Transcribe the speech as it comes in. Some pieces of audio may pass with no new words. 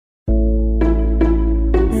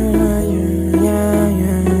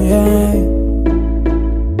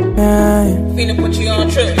finna put you on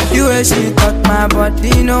trip. The way she touch my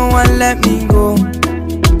body, no one let me go.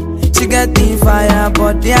 She get the fire,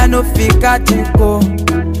 body I no fit catch it go.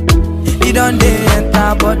 It don't dey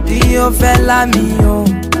enter body, oh fella me oh.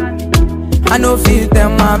 I no feel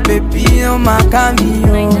them my baby, oh my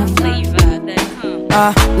cameo.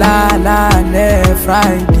 Ah la la le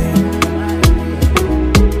Friday.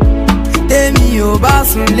 Temi o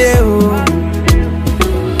basunle o.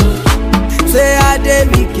 Say I dey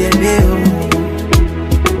mi kele o.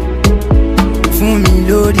 Fún mi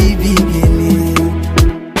lórí bí gèlè.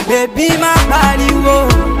 Baby má pariwo,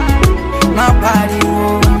 má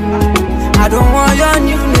pariwo. I don't want your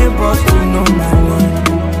new neighbors to know my name.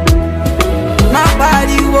 Má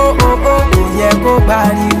pariwo, oh oh, oh yeah, go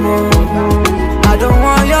pariwo. I don't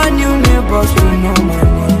want your new neighbors to know my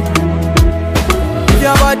name. If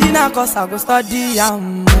your body na cause I go study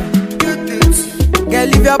am. Girl,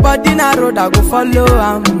 if your body na road I go follow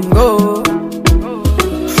am go.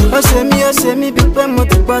 Ó ṣe mí bí pé mo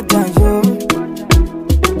ti gbọ́dọ̀ yó.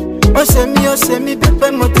 Ó ṣe mí bí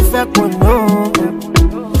pé mo ti fẹ́ kò ló.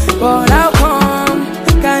 But how come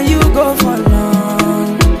can you go for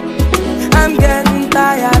long? I'm getting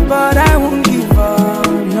tired but I won't give up,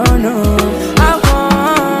 no no. How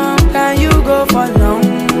come can you go for long?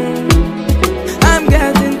 I'm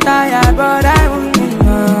getting tired but I won't give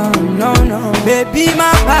up, no no. Baby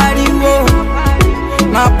my pariwo,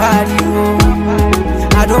 my pariwo.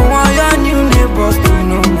 I don't want your new neighbors to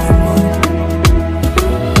know my name.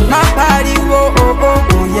 My pariwo, oh oh,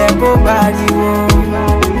 oh yeah, go pariwo.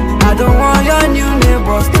 I don't want your new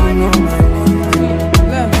neighbors to know my name.